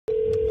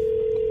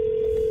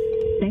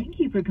Thank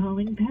you for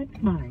calling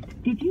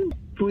PetSmart. Did you?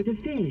 For the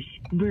fish,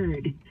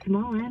 bird,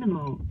 small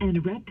animal,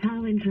 and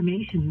reptile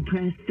information,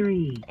 press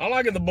 3. I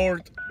like it, the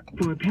board.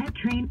 For pet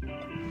train...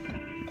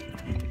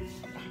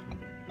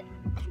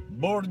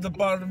 Board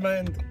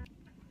department.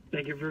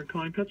 Thank you for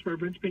calling PetSmart.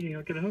 Brent speaking.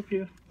 How can I help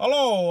you?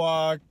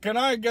 Hello, can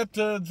I get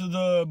to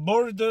the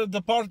board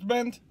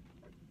department?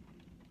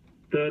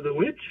 The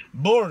which?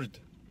 Board.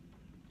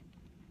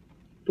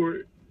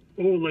 Board.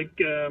 Oh, like,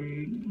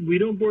 we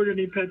don't board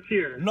any pets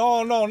here.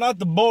 No, not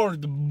the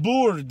board.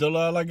 Board,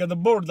 like the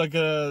board, like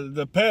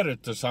the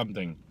parrot or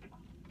something.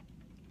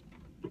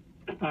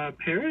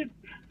 Parrot?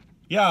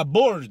 Yeah,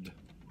 board.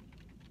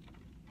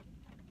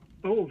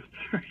 Oh,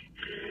 sorry.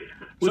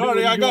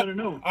 Sorry, I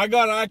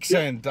got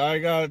accent.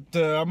 Yeah.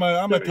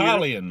 I'm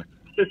Italian.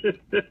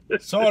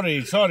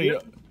 Sorry.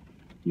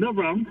 No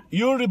problem.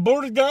 You're the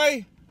board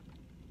guy?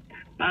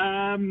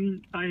 I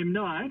am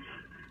not,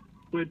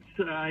 but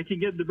I can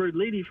get the bird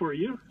lady for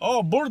you.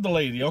 Oh, board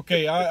lady.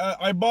 Okay,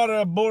 I bought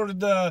a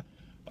board. I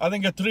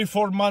think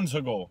 3-4 months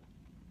ago.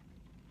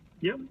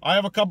 Yep. I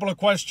have a couple of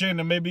questions,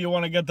 and maybe you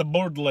want to get the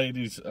board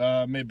ladies.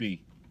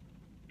 Maybe.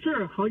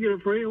 Sure, I'll get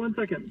it for you. 1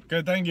 second.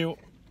 Okay, thank you.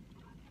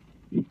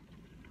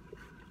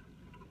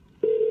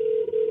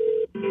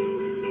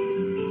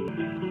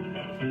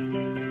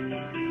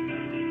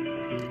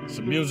 This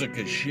music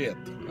is shit.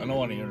 I don't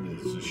want to hear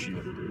this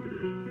shit.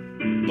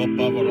 No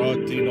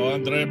Pavarotti, no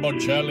Andrea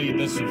Bocelli.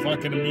 This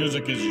fucking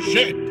music is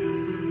shit.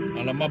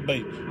 And I'm a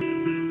bitch.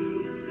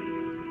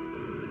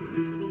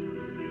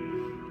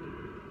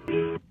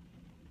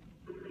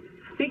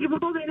 Thank you for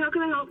holding. How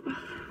can I help?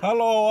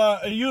 Hello,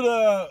 are you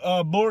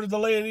the board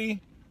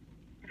lady?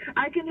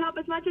 I can help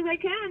as much as I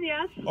can,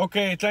 yes.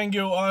 Okay, thank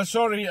you.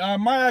 Sorry,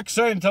 my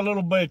accent a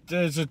little bit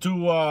is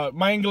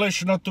my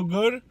English not too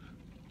good.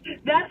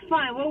 That's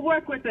fine. We'll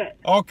work with it.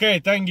 Okay,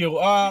 thank you.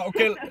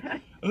 Okay,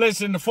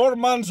 listen, 4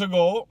 months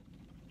ago,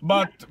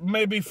 but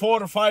maybe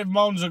 4 or 5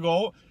 months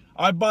ago,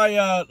 I buy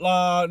a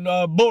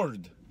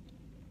board.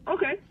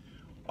 Okay.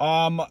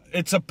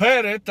 It's a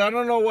parrot. I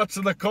don't know what's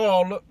the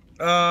call.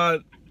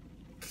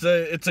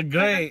 It's a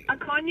gray. A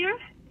conure?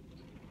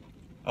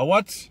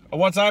 What's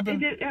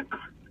happened?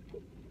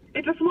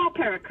 It's a small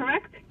parrot,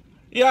 correct?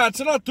 Yeah, it's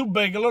not too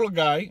big, a little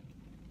guy.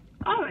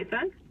 All right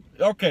then.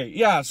 Okay,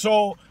 yeah.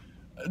 So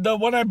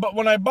when I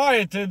buy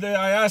it,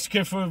 I ask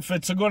if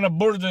it's gonna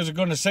bird is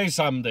gonna say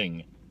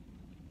something.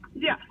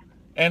 Yeah.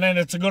 And then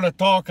it's gonna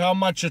talk. How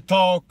much it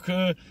talk?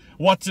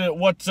 What's it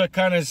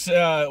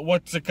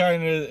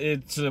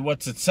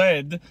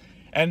said?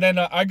 And then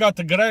I got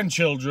the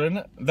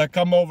grandchildren that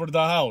come over to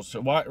the house,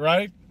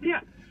 right?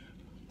 Yeah.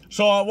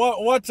 So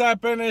what's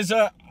happened is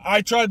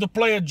I tried to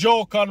play a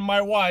joke on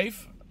my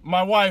wife,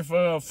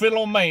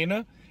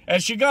 Philomene,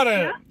 and she got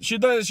a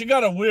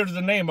weird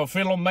name of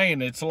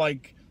Philomene. It's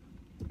like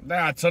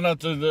that's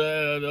not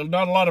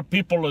a lot of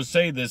people who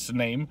say this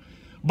name,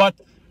 but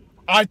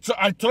I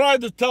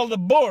tried to tell the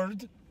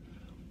board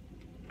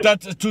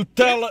that to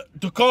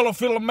call a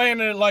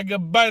Philomene like a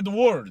bad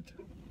word.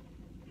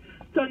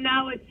 So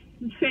now it's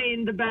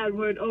saying the bad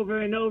word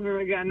over and over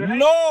again, right?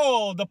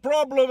 No, the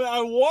problem,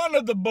 I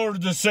wanted the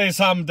bird to say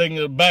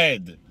something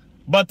bad,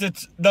 but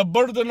the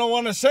bird don't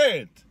want to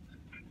say it.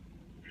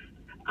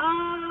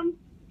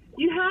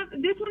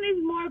 This one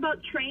is more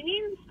about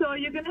training, so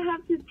you're gonna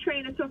have to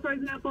train it. So, for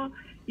example,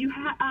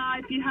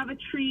 if you have a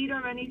treat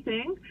or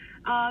anything,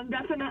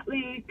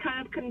 definitely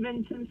kind of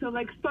convince him. So,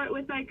 like, start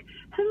with like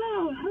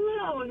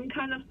hello, and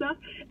kind of stuff,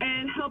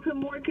 and help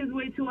him work his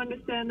way to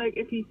understand. Like,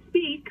 if he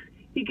speaks,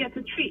 he gets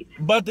a treat.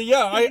 But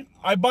yeah,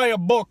 I buy a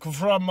book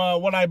from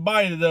when I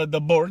buy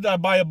the board. I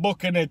buy a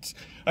book and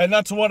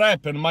that's what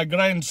happened. My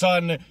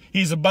grandson,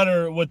 he's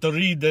better with the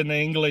read than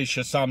English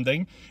or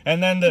something.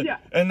 And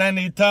then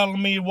he tell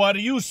me, what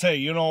do you say?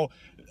 You know,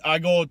 I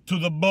go to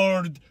the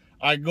bird.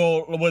 I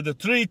go with a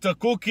treat, a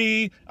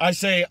cookie. I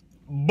say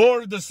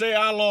bird to say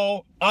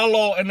hello,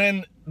 and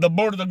then the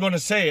bird are gonna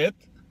say it.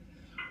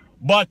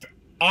 But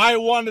I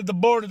wanted the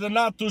bird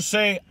not to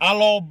say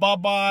hello, bye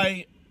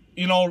bye.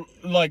 You know,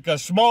 like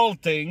small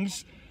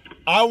things.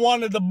 I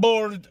wanted the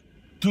bird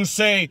to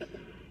say,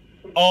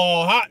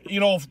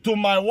 to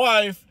my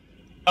wife,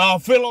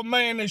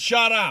 Philomene,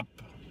 shut up.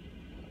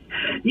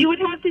 You would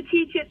have to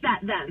teach it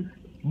that then.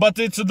 But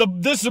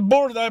this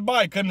bird I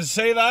buy. Can it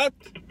say that?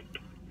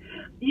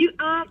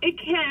 It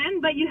can,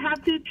 but you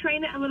have to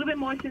train it a little bit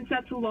more since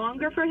that's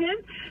longer for him.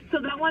 So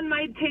that one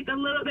might take a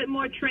little bit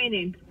more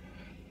training.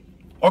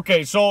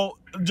 Okay, so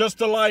just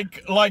to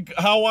like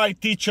how I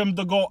teach him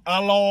to go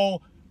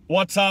hello.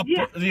 What's up?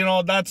 Yeah. You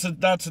know, that's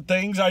the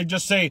things. I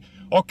just say,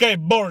 okay,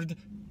 bird,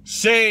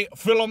 say,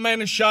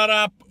 Philomene, shut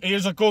up.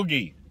 Here's a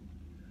cookie.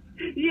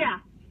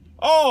 Yeah.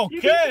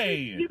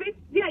 Okay.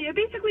 You're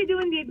basically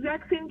doing the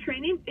exact same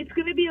training. It's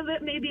going to be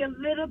maybe a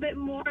little bit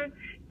more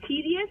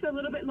tedious, a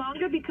little bit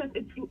longer because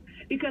it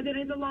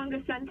is a longer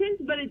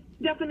sentence, but it's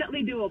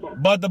definitely doable.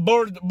 But the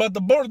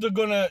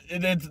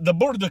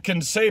bird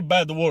can say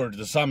bad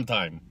words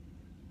sometime.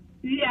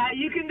 Yeah,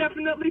 you can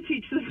definitely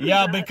teach them.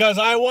 Yeah, that. because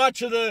I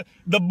watch the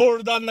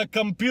board on the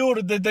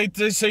computer.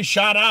 They say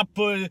shut up,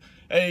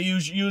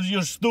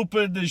 you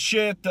stupid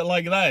shit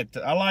like that.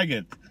 I like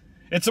it.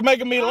 It's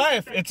making me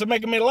laugh. It's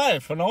making me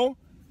laugh, you know.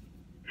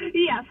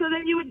 Yeah, so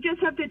then you would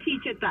just have to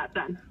teach it that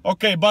then.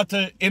 Okay, but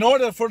in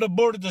order for the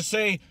board to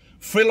say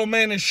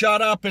Philomena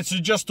shut up, it's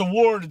just a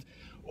word,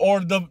 or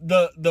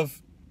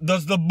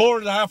does the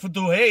board have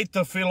to hate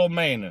the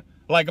Philomena?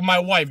 Like my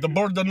wife, the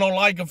board don't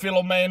like a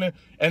Philomena,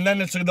 and then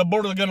it's the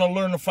board is gonna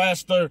learn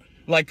faster,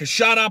 like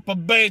shut up a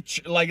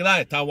bitch, like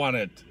that. I want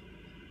it.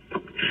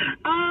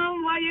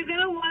 Well, you're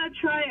gonna want to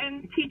try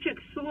and teach it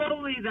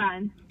slowly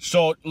then.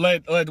 So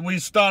let we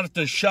start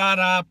to shut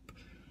up,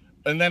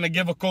 and then I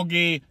give a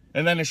cookie,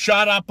 and then a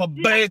shut up a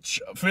bitch,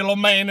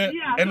 Philomena,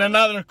 and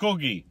another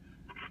cookie.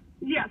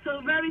 Yeah,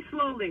 so very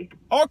slowly.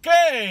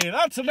 Okay,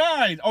 that's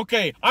nice.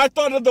 Okay, I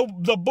thought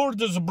the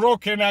board is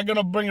broken. I'm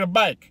gonna bring it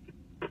back.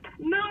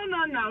 No.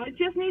 It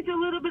just needs a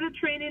little bit of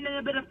training and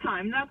a bit of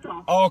time. That's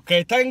all.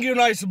 Okay, thank you,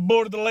 nice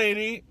board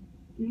lady.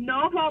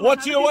 No problem.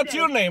 What's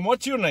your name?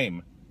 What's your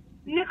name?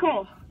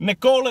 Nicole.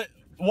 Nicole.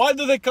 Why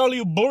do they call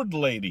you board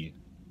lady?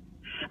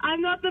 I'm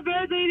not the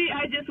bird lady.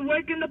 I just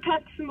work in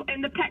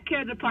the pet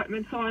care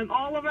department, so I'm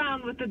all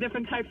around with the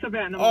different types of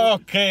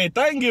animals. Okay,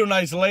 thank you,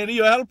 nice lady.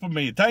 You're helping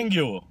me. Thank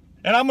you.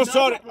 And I'm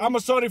sorry. I'm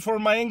sorry for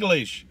my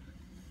English.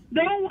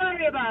 Don't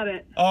worry about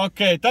it.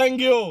 Okay, thank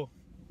you.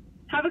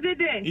 Have a good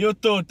day. You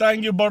too.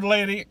 Thank you, board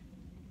lady.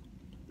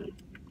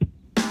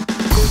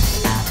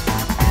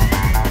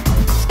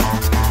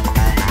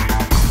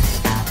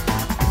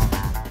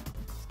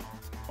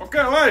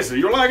 Okay, Liza,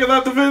 you like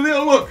that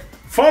video? Look,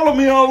 follow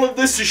me all of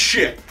this is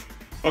shit.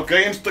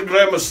 Okay,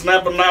 Instagram and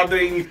Snap and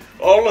nothing.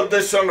 All of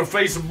this on the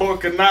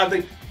Facebook and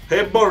nothing.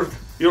 Hey, Boord,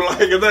 you like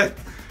that?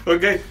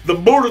 Okay, the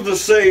board to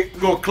say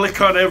go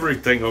click on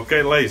everything.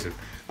 Okay, Liza,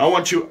 I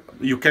want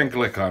you can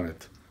click on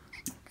it.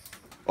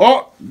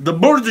 Oh, the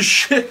board is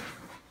shit.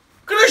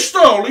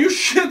 Crystal, you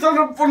shit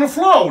on the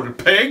floor,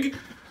 pig.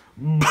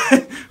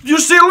 You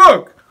see,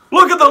 look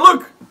at the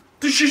look.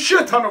 This is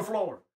shit on the floor.